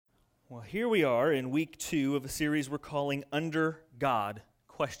Well, here we are in week 2 of a series we're calling Under God, ?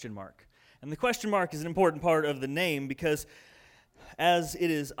 And the question mark is an important part of the name because, as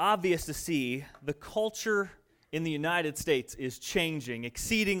it is obvious to see, the culture in the United States is changing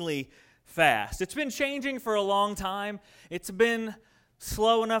exceedingly fast. It's been changing for a long time. It's been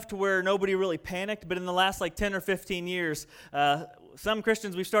slow enough to where nobody really panicked, but in the last 10 or 15 years, some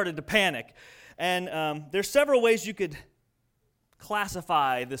Christians, we've started to panic. And there's several ways you could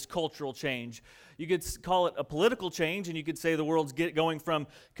classify this cultural change. You could call it a political change, and you could say the world's going from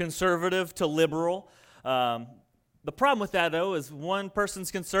conservative to liberal. The problem with that, though, is one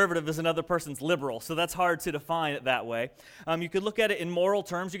person's conservative is another person's liberal, so that's hard to define it that way. You could look at it in moral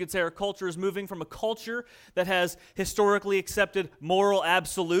terms. You could say our culture is moving from a culture that has historically accepted moral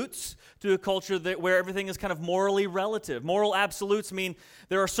absolutes to a culture where everything is kind of morally relative. Moral absolutes mean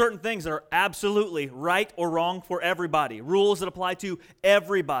there are certain things that are absolutely right or wrong for everybody, rules that apply to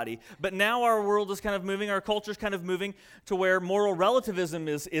everybody. But now our world is kind of moving, our culture is kind of moving to where moral relativism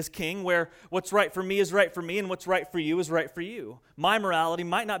is king, where what's right for me is right for me, and what's right for you is right for you. My morality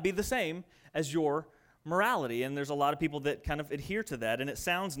might not be the same as your morality, and there's a lot of people that kind of adhere to that, and it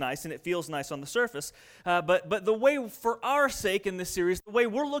sounds nice and it feels nice on the surface, but the way, for our sake in this series, the way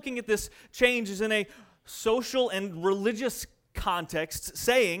we're looking at this change is in a social and religious context,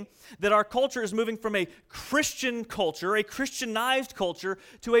 saying that our culture is moving from a Christian culture, a Christianized culture,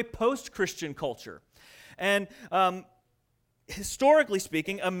 to a post-Christian culture. And historically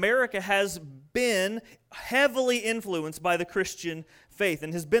speaking, America has been heavily influenced by the Christian faith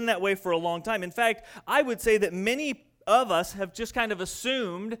and has been that way for a long time. In fact, I would say that many of us have just kind of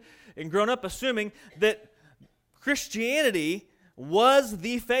assumed and grown up assuming that Christianity was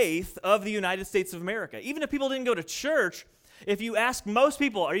the faith of the United States of America. Even if people didn't go to church, if you ask most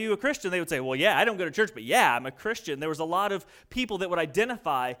people, are you a Christian? They would say, well, yeah, I don't go to church, but yeah, I'm a Christian. There was a lot of people that would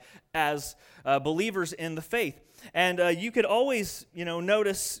identify as believers in the faith. And you could always,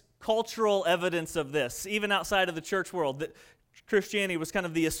 notice cultural evidence of this, even outside of the church world, that Christianity was kind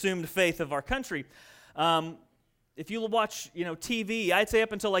of the assumed faith of our country. If you watch, TV, I'd say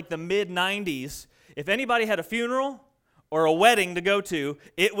up until the mid-90s, if anybody had a funeral or a wedding to go to,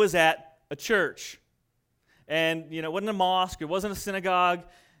 it was at a church. And, it wasn't a mosque, it wasn't a synagogue.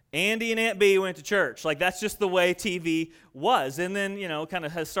 Andy and Aunt B went to church. That's just the way TV was. And then, kind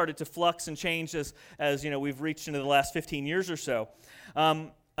of has started to flux and change as we've reached into the last 15 years or so.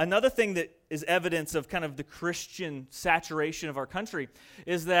 Another thing that is evidence of kind of the Christian saturation of our country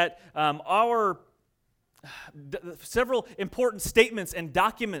is that several important statements and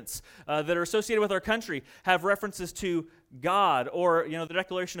documents that are associated with our country have references to God, or, the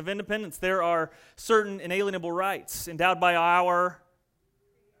Declaration of Independence. There are certain inalienable rights endowed by our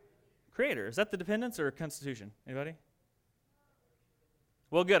Creator. Is that the Dependence or Constitution? Anybody?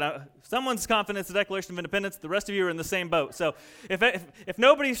 Well, good. Someone's confident it's the Declaration of Independence. The rest of you are in the same boat. So if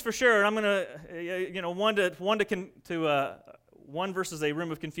nobody's for sure, I'm going to, one versus a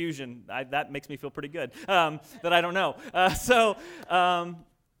room of confusion, that makes me feel pretty good, that I don't know.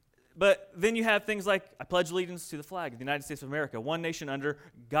 But then you have things like, I pledge allegiance to the flag of the United States of America, one nation under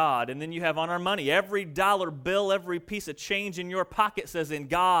God. And then you have on our money, every dollar bill, every piece of change in your pocket says, in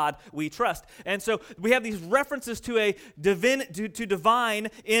God we trust. And so we have these references to divine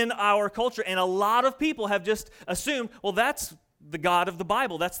in our culture. And a lot of people have just assumed, well, that's the God of the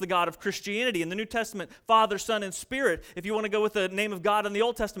Bible. That's the God of Christianity. In the New Testament, Father, Son, and Spirit. If you want to go with the name of God in the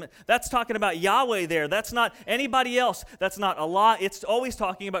Old Testament, that's talking about Yahweh there. That's not anybody else. That's not Allah. It's always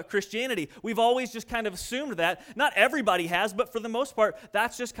talking about Christianity. We've always just kind of assumed that. Not everybody has, but for the most part,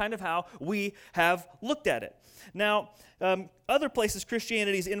 that's just kind of how we have looked at it. Now, other places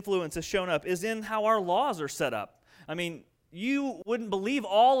Christianity's influence has shown up is in how our laws are set up. I mean, you wouldn't believe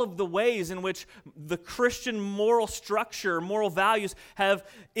all of the ways in which the Christian moral structure, moral values have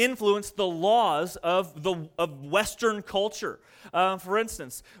influenced the laws of Western culture. For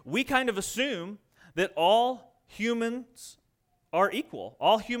instance, we kind of assume that all humans are equal.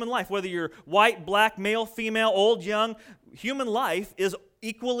 All human life, whether you're white, black, male, female, old, young, human life is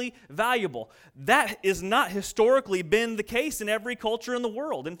equally valuable. That has not historically been the case in every culture in the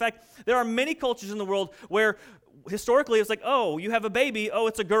world. In fact, there are many cultures in the world where historically it's like, oh, you have a baby, oh,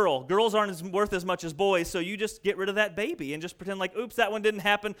 it's a girl. Girls aren't worth as much as boys, so you just get rid of that baby and just pretend like, oops, that one didn't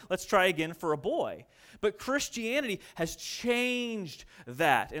happen, let's try again for a boy. But Christianity has changed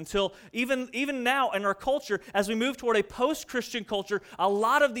that until even now in our culture, as we move toward a post-Christian culture, a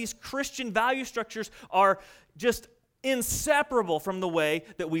lot of these Christian value structures are just inseparable from the way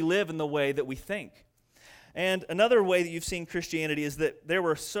that we live and the way that we think. And another way that you've seen Christianity is that there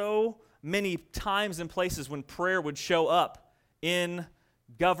were so many times and places when prayer would show up in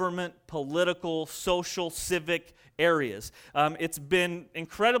government, political, social, civic areas. It's been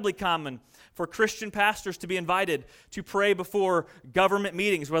incredibly common for Christian pastors to be invited to pray before government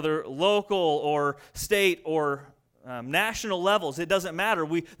meetings, whether local or state or national levels. It doesn't matter.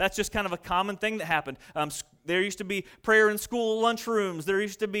 That's just kind of a common thing that happened. There used to be prayer in school lunchrooms. There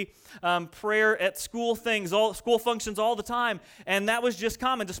used to be prayer at school things, school functions all the time. And that was just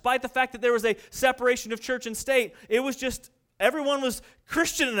common. Despite the fact that there was a separation of church and state, it was just, everyone was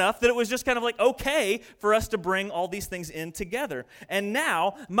Christian enough that it was just kind of like okay for us to bring all these things in together. And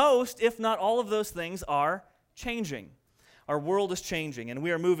now, most, if not all of those things are changing. Our world is changing, and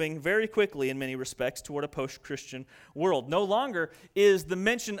we are moving very quickly in many respects toward a post-Christian world. No longer is the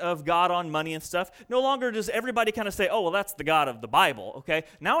mention of God on money and stuff, no longer does everybody kind of say, oh, well, that's the God of the Bible, okay?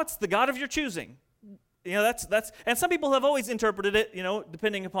 Now it's the God of your choosing. You know, that's and some people have always interpreted it, you know,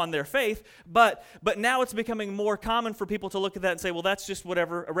 depending upon their faith, but now it's becoming more common for people to look at that and say, well, that's just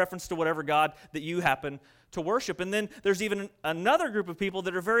whatever, a reference to whatever God that you happen to worship. And then there's even another group of people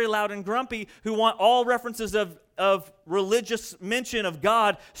that are very loud and grumpy who want all references of religious mention of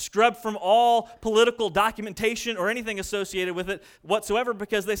God scrubbed from all political documentation or anything associated with it whatsoever,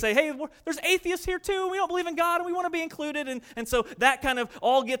 because they say, hey, there's atheists here too, we don't believe in God, and we want to be included. And so that kind of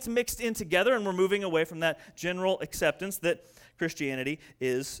all gets mixed in together, and we're moving away from that general acceptance that Christianity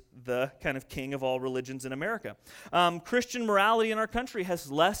is the kind of king of all religions in America. Christian morality in our country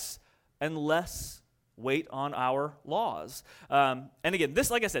has less and less weight on our laws. And again, this,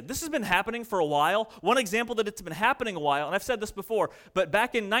 like I said, this has been happening for a while. One example that it's been happening a while, and I've said this before, but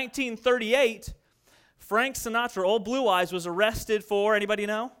back in 1938, Frank Sinatra, Old Blue Eyes, was arrested for, anybody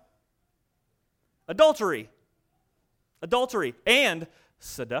know? Adultery and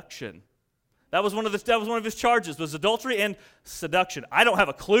seduction. That was one of his charges, was adultery and seduction. I don't have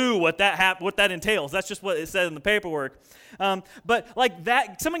a clue what that entails. That's just what it said in the paperwork. But like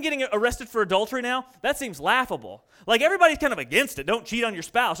that, someone getting arrested for adultery now, that seems laughable. Like everybody's kind of against it. Don't cheat on your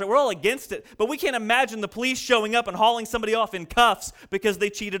spouse. Right? We're all against it. But we can't imagine the police showing up and hauling somebody off in cuffs because they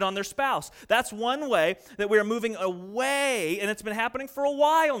cheated on their spouse. That's one way that we are moving away, and it's been happening for a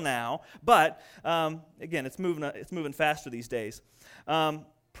while now. But again, it's moving faster these days.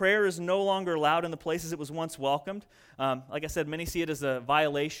 Prayer is no longer allowed in the places it was once welcomed. Like I said, many see it as a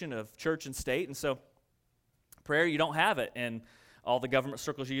violation of church and state, and so prayer, you don't have it in all the government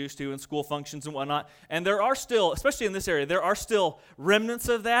circles you used to, and school functions and whatnot. And there are still, especially in this area, there are still remnants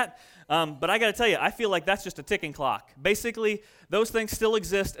of that. But I got to tell you, I feel like that's just a ticking clock. Basically, those things still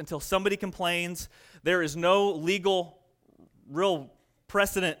exist until somebody complains. There is no legal, real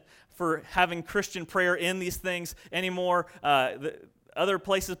precedent for having Christian prayer in these things anymore. Other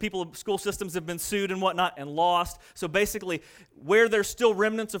places, school systems have been sued and whatnot and lost. So basically, where there's still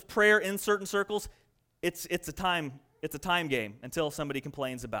remnants of prayer in certain circles, it's a time game until somebody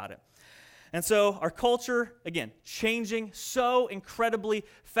complains about it. And so our culture, again, changing so incredibly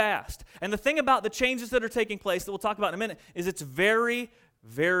fast. And the thing about the changes that are taking place that we'll talk about in a minute is it's very,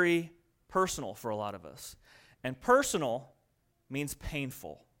 very personal for a lot of us. And personal means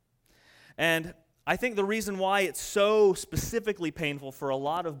painful. And I think the reason why it's so specifically painful for a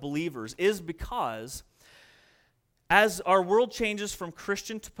lot of believers is because as our world changes from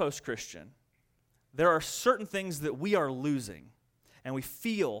Christian to post-Christian, there are certain things that we are losing, and we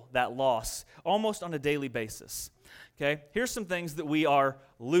feel that loss almost on a daily basis. Okay? Here's some things that we are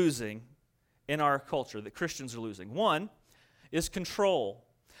losing in our culture, that Christians are losing. One is control.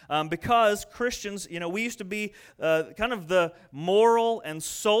 Because Christians, we used to be kind of the moral and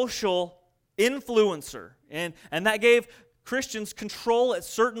social influencer, and that gave Christians control at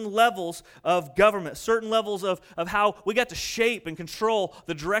certain levels of government, certain levels of how we got to shape and control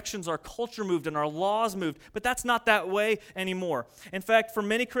the directions our culture moved and our laws moved. But that's not that way anymore. In fact, for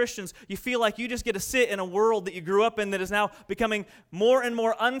many Christians, you feel like you just get to sit in a world that you grew up in that is now becoming more and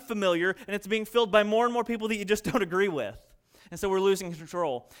more unfamiliar, and it's being filled by more and more people that you just don't agree with. And so we're losing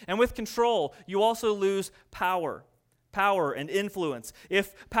control. And with control, you also lose power and influence.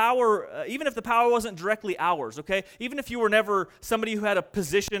 If power, even if the power wasn't directly ours, okay? Even if you were never somebody who had a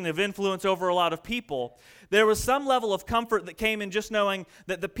position of influence over a lot of people, there was some level of comfort that came in just knowing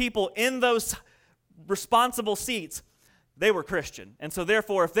that the people in those responsible seats, they were Christian. And so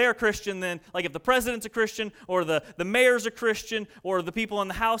therefore, if they're Christian, then like if the president's a Christian or the mayor's a Christian or the people in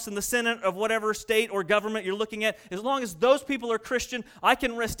the House and the Senate of whatever state or government you're looking at, as long as those people are Christian, I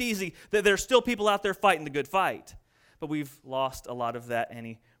can rest easy that there's still people out there fighting the good fight. But we've lost a lot of that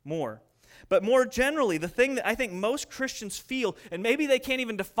anymore. But more generally, the thing that I think most Christians feel, and maybe they can't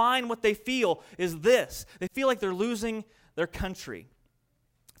even define what they feel, is this. They feel like they're losing their country.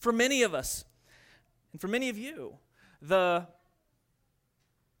 For many of us, and for many of you, the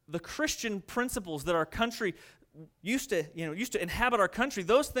the Christian principles that our country used to inhabit our country,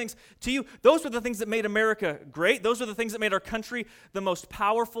 those things to you, those were the things that made America great. Those are the things that made our country the most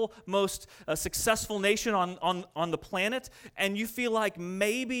powerful, most successful nation on the planet. And you feel like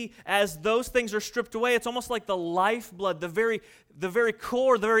maybe as those things are stripped away, it's almost like the lifeblood, the very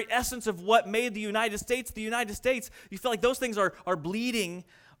core, the very essence of what made the United States, you feel like those things are bleeding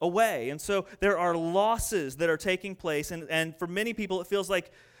away. And so there are losses that are taking place. And for many people, it feels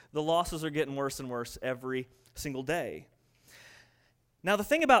like the losses are getting worse and worse every single day. Now, the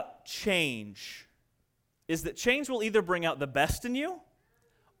thing about change is that change will either bring out the best in you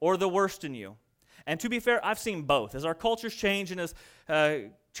or the worst in you. And to be fair, I've seen both. As our cultures change and as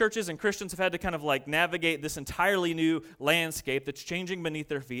churches and Christians have had to kind of like navigate this entirely new landscape that's changing beneath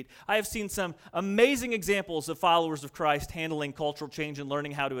their feet, I have seen some amazing examples of followers of Christ handling cultural change and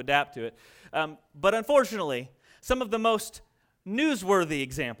learning how to adapt to it. But unfortunately, some of the most newsworthy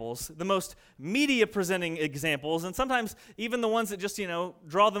examples, the most media-presenting examples, and sometimes even the ones that just,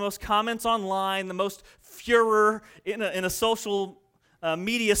 draw the most comments online, the most furor in a social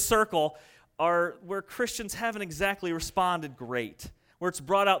media circle, are where Christians haven't exactly responded great, where it's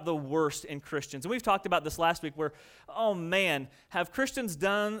brought out the worst in Christians. And we've talked about this last week where, oh man, have Christians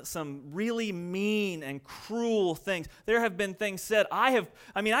done some really mean and cruel things? There have been things said.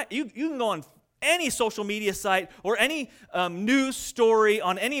 You can go on any social media site or any news story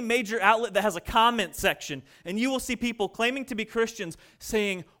on any major outlet that has a comment section, and you will see people claiming to be Christians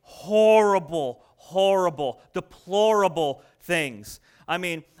saying horrible, deplorable things.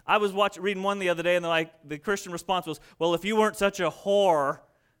 I was reading one the other day, and the Christian response was, well, if you weren't such a whore.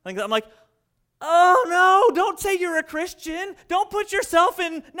 I'm like, oh no, don't say you're a Christian. Don't put yourself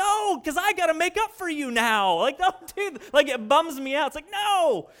in, no, because I got to make up for you now. Don't do that. It bums me out. It's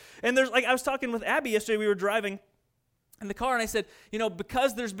no. And I was talking with Abby yesterday, we were driving in the car, and I said,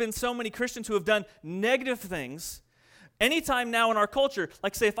 because there's been so many Christians who have done negative things, anytime now in our culture,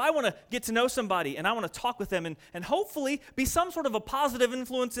 say if I want to get to know somebody and I want to talk with them and hopefully be some sort of a positive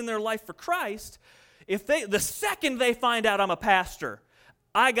influence in their life for Christ, the second they find out I'm a pastor,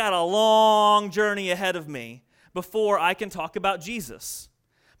 I got a long journey ahead of me before I can talk about Jesus.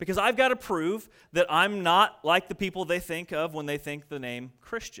 Because I've got to prove that I'm not like the people they think of when they think the name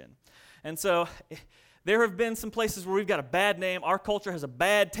Christian. And so there have been some places where we've got a bad name. Our culture has a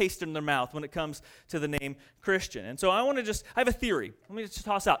bad taste in their mouth when it comes to the name Christian. And so I have a theory. Let me just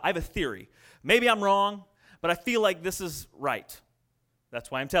toss out. I have a theory. Maybe I'm wrong, but I feel like this is right. That's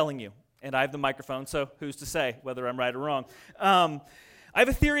why I'm telling you. And I have the microphone, so who's to say whether I'm right or wrong? I have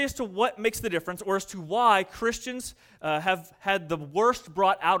a theory as to what makes the difference, or as to why Christians have had the worst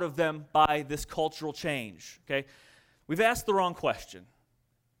brought out of them by this cultural change. Okay, we've asked the wrong question.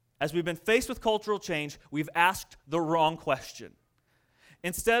 As we've been faced with cultural change, we've asked the wrong question.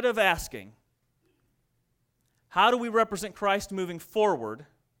 Instead of asking, how do we represent Christ moving forward?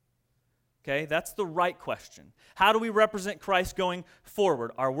 Okay, that's the right question. How do we represent Christ going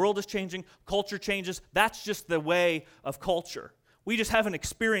forward? Our world is changing, culture changes. That's just the way of culture. We just haven't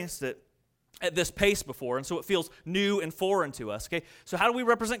experienced it at this pace before, and so it feels new and foreign to us. Okay, so how do we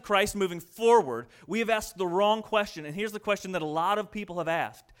represent Christ moving forward? We have asked the wrong question, and here's the question that a lot of people have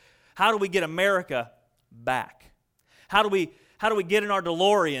asked: how do we get America back? How do we get in our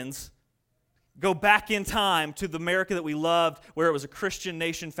DeLoreans, go back in time to the America that we loved, where it was a Christian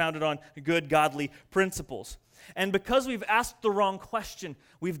nation founded on good, godly principles? And because we've asked the wrong question,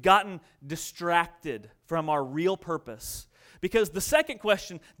 we've gotten distracted from our real purpose. Because the second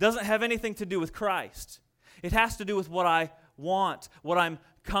question doesn't have anything to do with Christ. It has to do with what I want, what I'm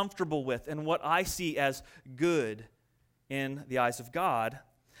comfortable with, and what I see as good in the eyes of God.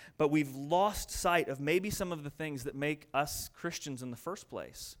 But we've lost sight of maybe some of the things that make us Christians in the first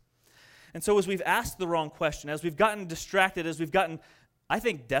place. And so as we've asked the wrong question, as we've gotten distracted, as we've gotten, I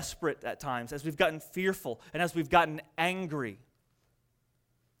think, desperate at times, as we've gotten fearful, and as we've gotten angry,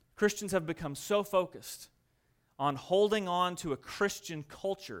 Christians have become so focused on holding on to a Christian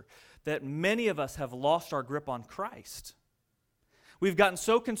culture that many of us have lost our grip on Christ. We've gotten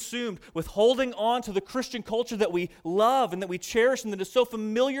so consumed with holding on to the Christian culture that we love and that we cherish and that is so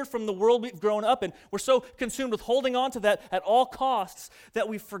familiar from the world we've grown up in. We're so consumed with holding on to that at all costs that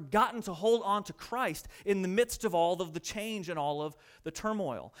we've forgotten to hold on to Christ in the midst of all of the change and all of the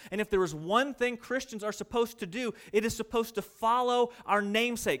turmoil. And if there is one thing Christians are supposed to do, it is supposed to follow our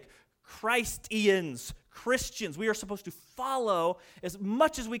namesake, Christians, Christians. We are supposed to follow as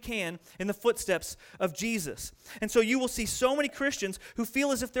much as we can in the footsteps of Jesus. And so you will see so many Christians who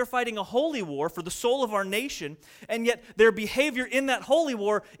feel as if they're fighting a holy war for the soul of our nation, and yet their behavior in that holy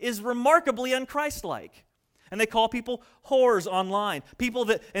war is remarkably unchristlike. And they call people whores online. People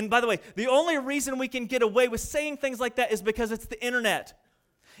that, and by the way, the only reason we can get away with saying things like that is because it's the internet.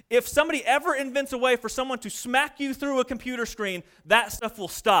 If somebody ever invents a way for someone to smack you through a computer screen, that stuff will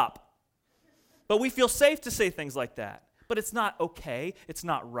stop. But we feel safe to say things like that. But it's not okay, it's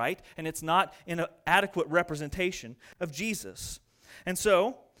not right, and it's not an adequate representation of Jesus. And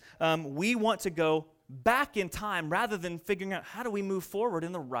so, we want to go back in time rather than figuring out how do we move forward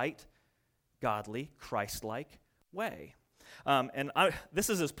in the right, godly, Christ-like way. This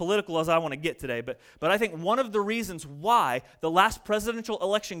is as political as I want to get today, but I think one of the reasons why the last presidential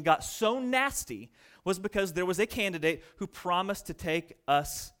election got so nasty was because there was a candidate who promised to take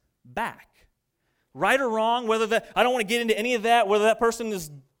us back. Right or wrong, I don't want to get into any of that, whether that person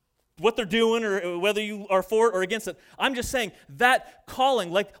is what they're doing or whether you are for it or against it. I'm just saying that calling,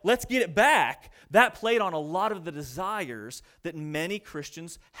 like, let's get it back, that played on a lot of the desires that many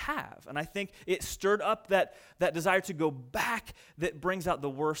Christians have. And I think it stirred up that desire to go back that brings out the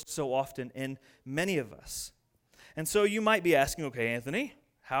worst so often in many of us. And so you might be asking, okay, Anthony,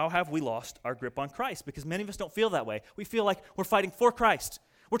 how have we lost our grip on Christ? Because many of us don't feel that way. We feel like we're fighting for Christ.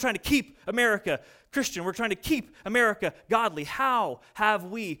 We're trying to keep America Christian. We're trying to keep America godly. How have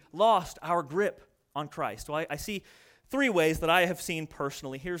we lost our grip on Christ? Well, I see three ways that I have seen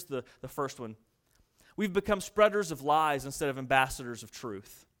personally. Here's the first one. We've become spreaders of lies instead of ambassadors of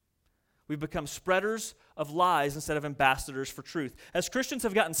truth. We've become spreaders of lies instead of ambassadors for truth. As Christians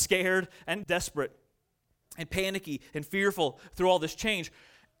have gotten scared and desperate and panicky and fearful through all this change,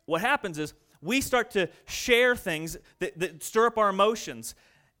 what happens is we start to share things that stir up our emotions,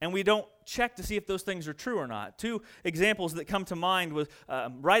 and we don't check to see if those things are true or not. Two examples that come to mind was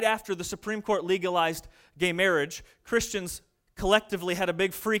right after the Supreme Court legalized gay marriage, Christians collectively had a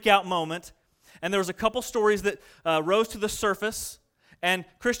big freak-out moment, and there was a couple stories that rose to the surface, and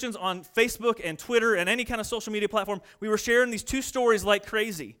Christians on Facebook and Twitter and any kind of social media platform, we were sharing these two stories like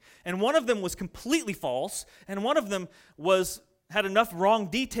crazy. And one of them was completely false, and one of them had enough wrong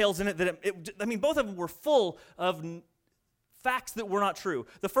details in it that both of them were full of facts that were not true.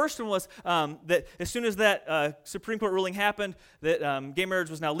 The first one was that as soon as that Supreme Court ruling happened, that gay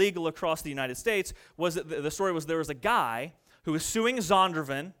marriage was now legal across the United States, was that the story was there was a guy who was suing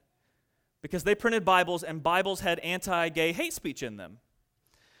Zondervan because they printed Bibles, and Bibles had anti-gay hate speech in them.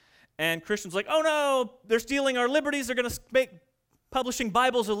 And Christians were like, oh no, they're stealing our liberties, they're going to make publishing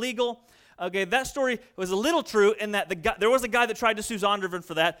Bibles illegal. Okay, that story was a little true in that there was a guy that tried to sue Zondervan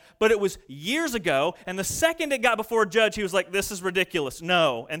for that, but it was years ago, and the second it got before a judge, he was like, this is ridiculous,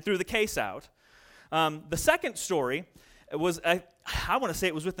 no, and threw the case out. The second story was, I want to say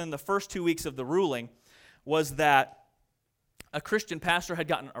it was within the first 2 weeks of the ruling, was that a Christian pastor had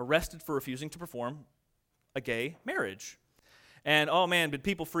gotten arrested for refusing to perform a gay marriage. And, oh man, did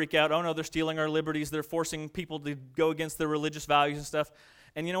people freak out, oh no, they're stealing our liberties, they're forcing people to go against their religious values and stuff.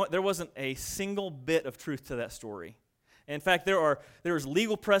 And you know what? There wasn't a single bit of truth to that story. In fact, there is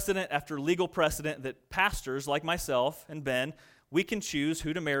legal precedent after legal precedent that pastors like myself and Ben, we can choose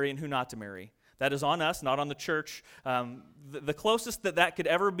who to marry and who not to marry. That is on us, not on the church. The closest that could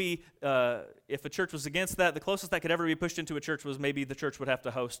ever be, if a church was against that, the closest that could ever be pushed into a church was maybe the church would have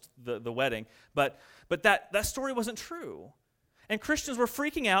to host the wedding. But that story wasn't true. And Christians were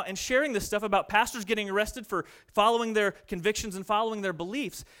freaking out and sharing this stuff about pastors getting arrested for following their convictions and following their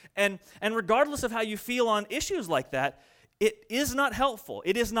beliefs. And regardless of how you feel on issues like that, it is not helpful.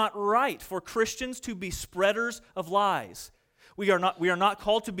 It is not right for Christians to be spreaders of lies. We are not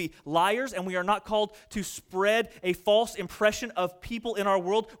called to be liars, and we are not called to spread a false impression of people in our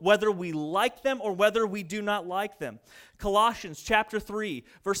world, whether we like them or whether we do not like them. Colossians chapter 3,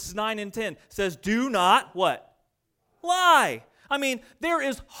 verses 9 and 10 says, do not, what? Lie. I mean, there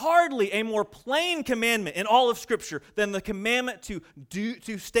is hardly a more plain commandment in all of Scripture than the commandment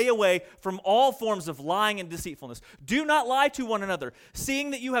to stay away from all forms of lying and deceitfulness. Do not lie to one another,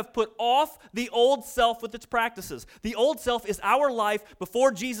 seeing that you have put off the old self with its practices. The old self is our life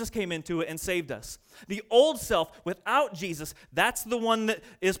before Jesus came into it and saved us. The old self without Jesus, that's the one that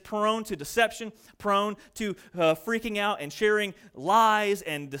is prone to deception, prone to freaking out and sharing lies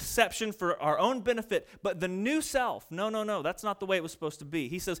and deception for our own benefit. But the new self, no, that's not the way it was supposed to be.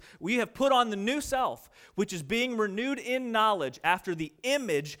 He says, we have put on the new self, which is being renewed in knowledge after the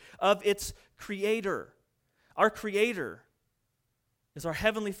image of its creator. Our creator is our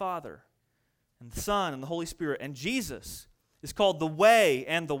heavenly Father and the Son and the Holy Spirit. And Jesus is called the way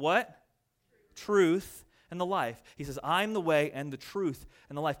and the what? Truth and the life. He says, I'm the way and the truth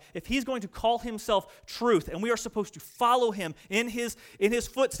and the life. If he's going to call himself truth and we are supposed to follow him in his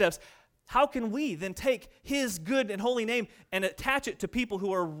footsteps, how can we then take his good and holy name and attach it to people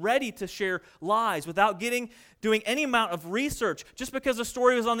who are ready to share lies without doing any amount of research? Just because a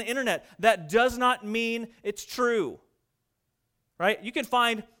story was on the internet, that does not mean it's true. Right? You can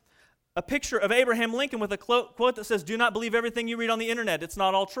find a picture of Abraham Lincoln with a quote that says, "Do not believe everything you read on the internet. It's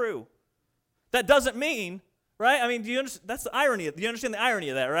not all true." That doesn't mean, right? I mean, do you understand? That's the irony. Do you understand the irony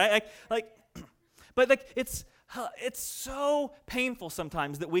of that, right? But it's so painful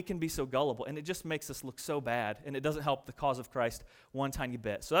sometimes that we can be so gullible, and it just makes us look so bad, and it doesn't help the cause of Christ one tiny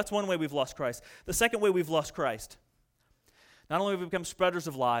bit. So that's one way we've lost Christ. The second way we've lost Christ, not only have we become spreaders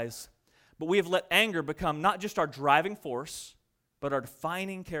of lies, but we have let anger become not just our driving force, but our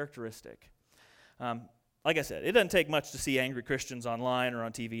defining characteristic. Like I said, it doesn't take much to see angry Christians online or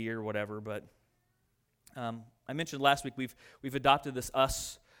on TV or whatever, but I mentioned last week we've adopted this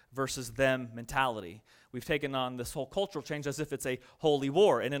us versus them mentality. We've taken on this whole cultural change as if it's a holy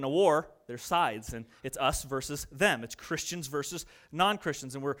war. And in a war, there's sides, and it's us versus them. It's Christians versus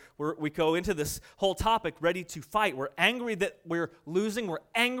non-Christians. And we go into this whole topic ready to fight. We're angry that we're losing. We're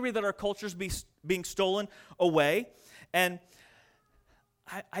angry that our culture's being stolen away. And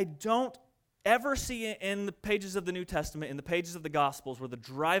I don't ever see in the pages of the New Testament, in the pages of the Gospels, where the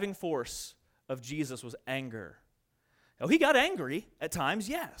driving force of Jesus was anger. Now, he got angry at times,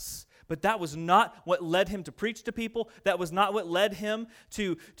 yes, but that was not what led him to preach to people. That was not what led him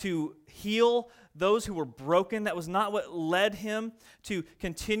to heal those who were broken. That was not what led him to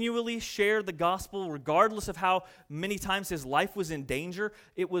continually share the gospel regardless of how many times his life was in danger.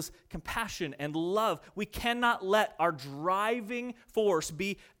 It was compassion and love. We cannot let our driving force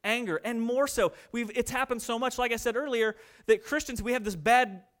be anger. And more so, it's happened so much, like I said earlier, that Christians, we have this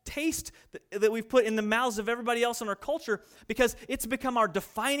bad taste that we've put in the mouths of everybody else in our culture because it's become our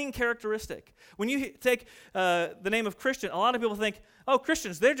defining characteristic. When you take the name of Christian, a lot of people think, oh,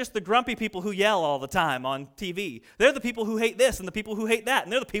 Christians, they're just the grumpy people who yell all the time on TV. They're the people who hate this and the people who hate that,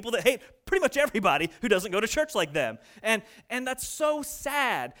 and they're the people that hate pretty much everybody who doesn't go to church like them. And that's so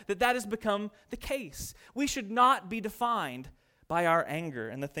sad that has become the case. We should not be defined by our anger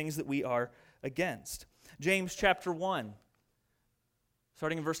and the things that we are against. James chapter 1.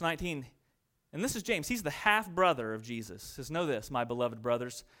 Starting in verse 19, and this is James. He's the half-brother of Jesus. He says, know this, my beloved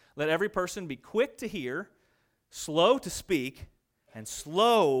brothers, let every person be quick to hear, slow to speak, and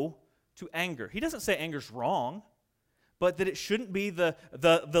slow to anger. He doesn't say anger's wrong, but that it shouldn't be the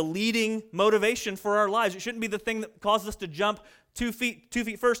leading motivation for our lives. It shouldn't be the thing that causes us to jump 2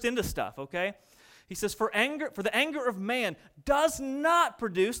 feet first into stuff, okay? He says, for the anger of man does not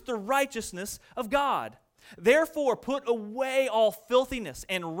produce the righteousness of God. Therefore, put away all filthiness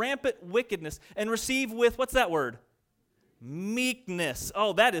and rampant wickedness and receive with, what's that word? Meekness.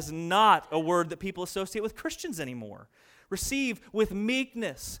 Oh, that is not a word that people associate with Christians anymore. Receive with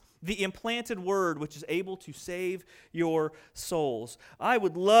meekness the implanted word which is able to save your souls. I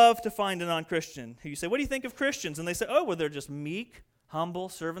would love to find a non-Christian who you say, what do you think of Christians? And they say, oh, well, they're just meek, humble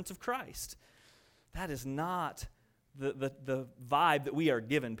servants of Christ. That is not the vibe that we are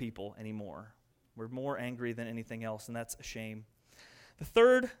giving people anymore. We're more angry than anything else, and that's a shame. The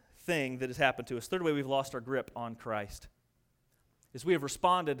third thing that has happened to us, third way we've lost our grip on Christ, is we have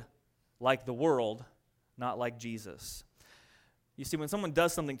responded like the world, not like Jesus. You see, when someone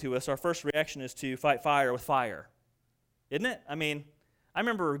does something to us, our first reaction is to fight fire with fire, isn't it? I mean, I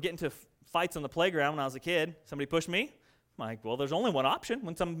remember getting to fights on the playground when I was a kid. Somebody pushed me. I'm like, well, there's only one option.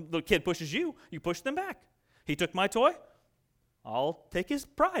 When some little kid pushes you, you push them back. He took my toy. I'll take his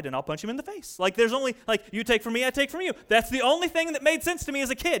pride and I'll punch him in the face. Like there's only, like you take from me, I take from you. That's the only thing that made sense to me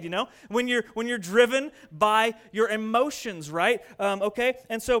as a kid, you know, when you're driven by your emotions, right? Okay,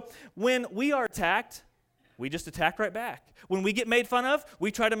 and so when we are attacked, we just attack right back. When we get made fun of,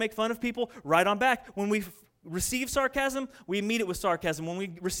 we try to make fun of people right on back. When we receive sarcasm, we meet it with sarcasm. When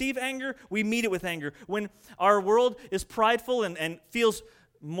we receive anger, we meet it with anger. When our world is prideful and feels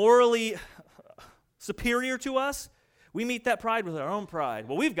morally superior to us, we meet that pride with our own pride.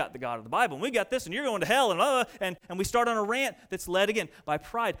 Well, we've got the God of the Bible, and we've got this, and you're going to hell, and we start on a rant that's led, again, by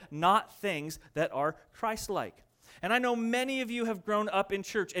pride, not things that are Christ-like. And I know many of you have grown up in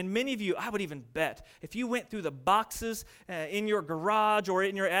church, and many of you, I would even bet, if you went through the boxes in your garage or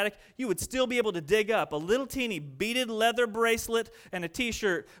in your attic, you would still be able to dig up a little teeny beaded leather bracelet and a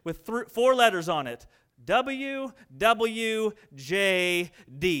T-shirt with 4 letters on it. WWJD.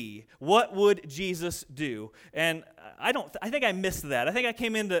 What would Jesus do? And I think I missed that. I think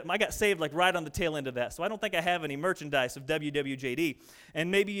I got saved like right on the tail end of that. So I don't think I have any merchandise of WWJD. And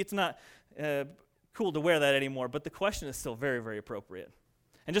maybe it's not cool to wear that anymore, but the question is still very, very appropriate.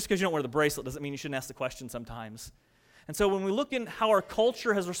 And just because you don't wear the bracelet doesn't mean you shouldn't ask the question sometimes. And so when we look in how our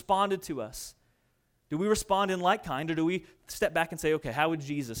culture has responded to us, do we respond in like kind, or do we step back and say, okay, how would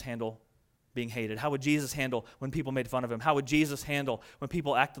Jesus handle being hated? How would Jesus handle when people made fun of him? How would Jesus handle when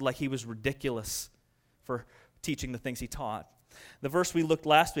people acted like he was ridiculous for teaching the things he taught? The verse we looked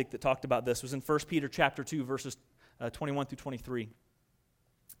last week that talked about this was in 1 Peter chapter 2, verses 21 through 23. It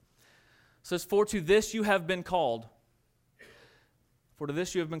says, For to this you have been called,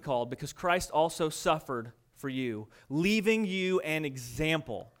 because Christ also suffered for you, leaving you an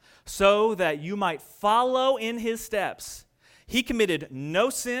example, so that you might follow in his steps. He committed no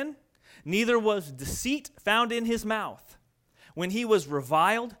sin, neither was deceit found in his mouth. When he was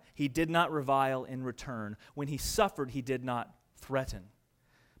reviled, he did not revile in return. When he suffered, he did not threaten,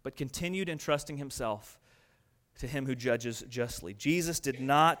 but continued entrusting himself to him who judges justly. Jesus did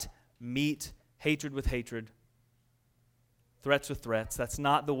not meet hatred with hatred, threats with threats. That's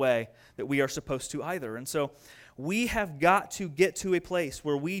not the way that we are supposed to either. And so we have got to get to a place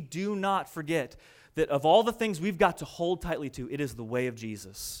where we do not forget that of all the things we've got to hold tightly to, it is the way of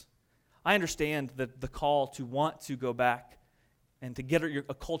Jesus. I understand the call to want to go back and to get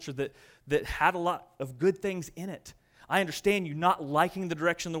a culture that had a lot of good things in it. I understand you not liking the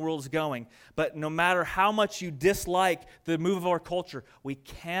direction the world is going, but no matter how much you dislike the move of our culture, we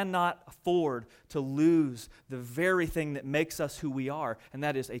cannot afford to lose the very thing that makes us who we are, and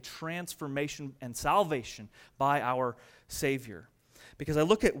that is a transformation and salvation by our Savior. Because I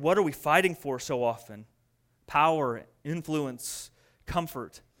look at what are we fighting for so often? Power, influence,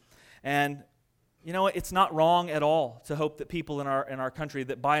 comfort. And you know what? It's not wrong at all to hope that people in our country,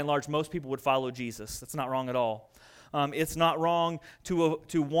 that by and large most people would follow Jesus. That's not wrong at all. It's not wrong to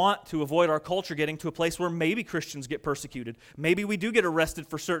want to avoid our culture getting to a place where maybe Christians get persecuted. Maybe we do get arrested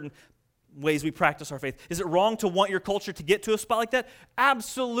for certain ways we practice our faith. Is it wrong to want your culture to get to a spot like that?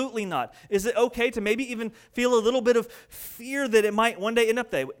 Absolutely not. Is it okay to maybe even feel a little bit of fear that it might one day end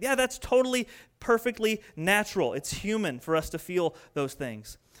up there? Yeah, that's totally, perfectly natural. It's human for us to feel those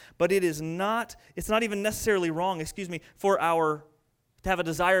things. But it's not even necessarily wrong, to have a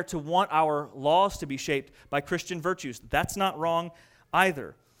desire to want our laws to be shaped by Christian virtues. That's not wrong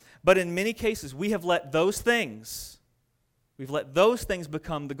either. But in many cases, we have let those things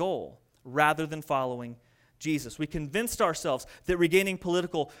become the goal rather than following Jesus. We convinced ourselves that regaining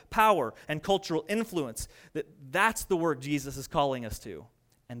political power and cultural influence, that's the work Jesus is calling us to.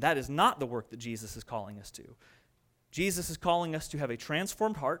 And that is not the work that Jesus is calling us to. Jesus is calling us to have a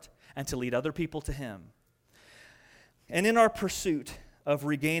transformed heart and to lead other people to him. And in our pursuit of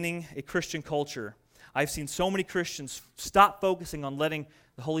regaining a Christian culture, I've seen so many Christians stop focusing on letting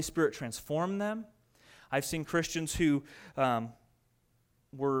the Holy Spirit transform them. I've seen Christians who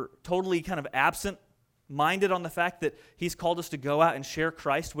were totally kind of absent-minded on the fact that he's called us to go out and share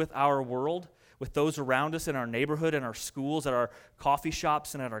Christ with our world, with those around us in our neighborhood, in our schools, at our coffee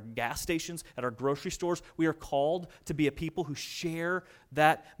shops, and at our gas stations, at our grocery stores. We are called to be a people who share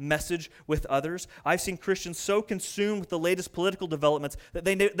that message with others. I've seen Christians so consumed with the latest political developments that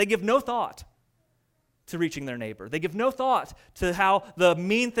they give no thought to reaching their neighbor. They give no thought to how the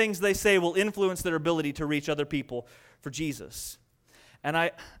mean things they say will influence their ability to reach other people for Jesus. And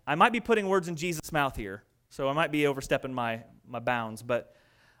I might be putting words in Jesus' mouth here, so I might be overstepping my bounds, but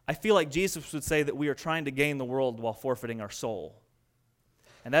I feel like Jesus would say that we are trying to gain the world while forfeiting our soul.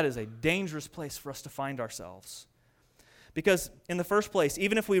 And that is a dangerous place for us to find ourselves. Because in the first place,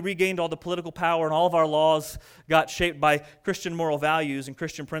 even if we regained all the political power and all of our laws got shaped by Christian moral values and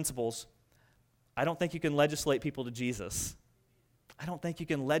Christian principles, I don't think you can legislate people to Jesus. I don't think you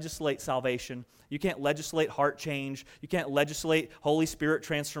can legislate salvation. You can't legislate heart change. You can't legislate Holy Spirit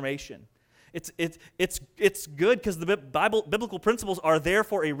transformation. It's good because the biblical principles are there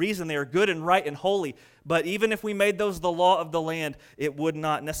for a reason. They are good and right and holy. But even if we made those the law of the land, it would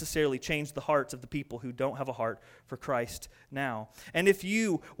not necessarily change the hearts of the people who don't have a heart for Christ now. And if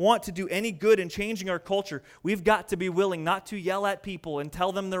you want to do any good in changing our culture, we've got to be willing not to yell at people and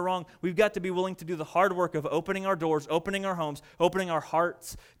tell them they're wrong. We've got to be willing to do the hard work of opening our doors, opening our homes, opening our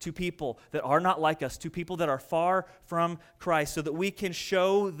hearts to people that are not like us, to people that are far from Christ, so that we can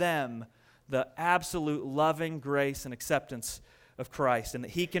show them the absolute loving grace and acceptance of Christ, and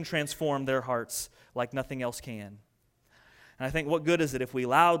that he can transform their hearts like nothing else can. And I think, what good is it if we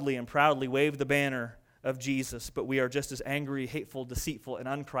loudly and proudly wave the banner of Jesus, but we are just as angry, hateful, deceitful, and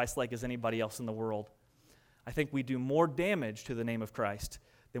un-Christ-like as anybody else in the world? I think we do more damage to the name of Christ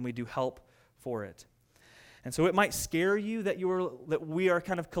than we do help for it. And so it might scare you that we are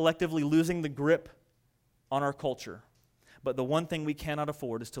kind of collectively losing the grip on our culture. But the one thing we cannot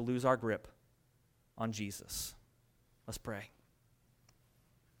afford is to lose our grip on Jesus. Let's pray.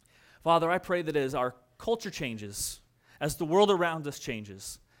 Father, I pray that as our culture changes, as the world around us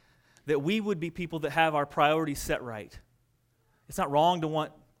changes, that we would be people that have our priorities set right. It's not wrong to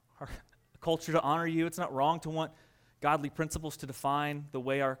want our culture to honor you. It's not wrong to want godly principles to define the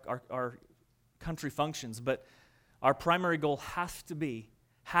way our country functions, but our primary goal has to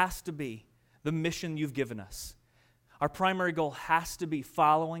be the mission you've given us. Our primary goal has to be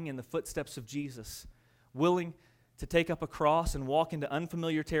following in the footsteps of Jesus, willing to take up a cross and walk into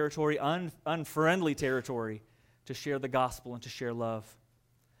unfamiliar territory, unfriendly territory, to share the gospel and to share love.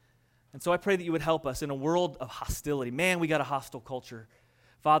 And so I pray that you would help us in a world of hostility. Man, we got a hostile culture.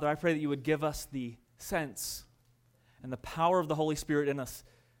 Father, I pray that you would give us the sense and the power of the Holy Spirit in us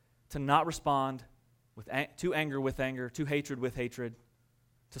to not respond to anger with anger, to hatred with hatred,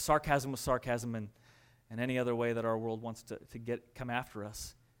 to sarcasm with sarcasm, and any other way that our world wants to come after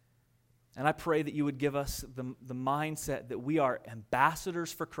us. And I pray that you would give us the mindset that we are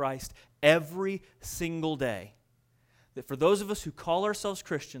ambassadors for Christ every single day. That for those of us who call ourselves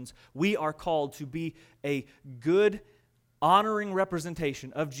Christians, we are called to be a good, honoring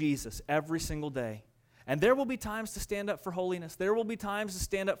representation of Jesus every single day. And there will be times to stand up for holiness. There will be times to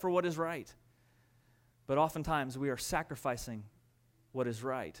stand up for what is right. But oftentimes we are sacrificing what is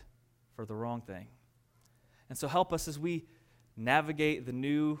right for the wrong thing. And so help us as we navigate the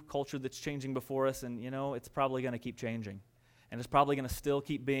new culture that's changing before us. And, it's probably going to keep changing. And it's probably going to still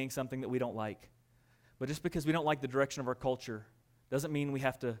keep being something that we don't like. But just because we don't like the direction of our culture doesn't mean we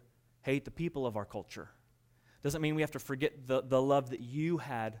have to hate the people of our culture. Doesn't mean we have to forget the love that you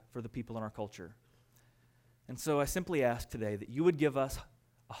had for the people in our culture. And so I simply ask today that you would give us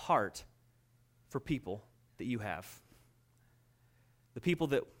a heart for people that you have. The people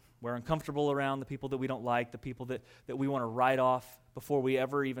that we're uncomfortable around, the people that we don't like, the people that we want to write off before we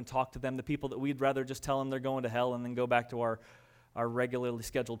ever even talk to them, the people that we'd rather just tell them they're going to hell and then go back to our regularly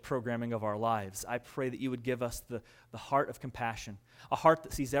scheduled programming of our lives. I pray that you would give us the heart of compassion, a heart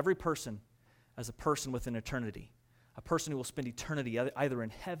that sees every person as a person with an eternity, a person who will spend eternity either in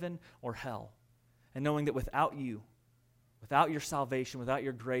heaven or hell. And knowing that without you, without your salvation, without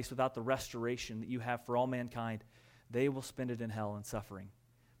your grace, without the restoration that you have for all mankind, they will spend it in hell and suffering.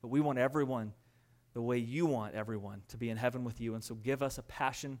 But we want everyone the way you want everyone to be in heaven with you. And so give us a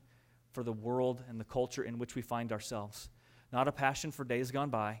passion for the world and the culture in which we find ourselves. Not a passion for days gone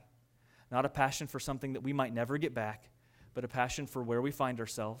by, not a passion for something that we might never get back, but a passion for where we find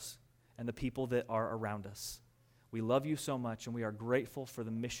ourselves and the people that are around us. We love you so much, and we are grateful for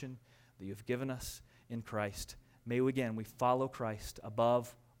the mission that you've given us in Christ. May we follow Christ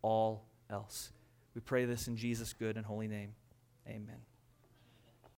above all else. We pray this in Jesus' good and holy name. Amen.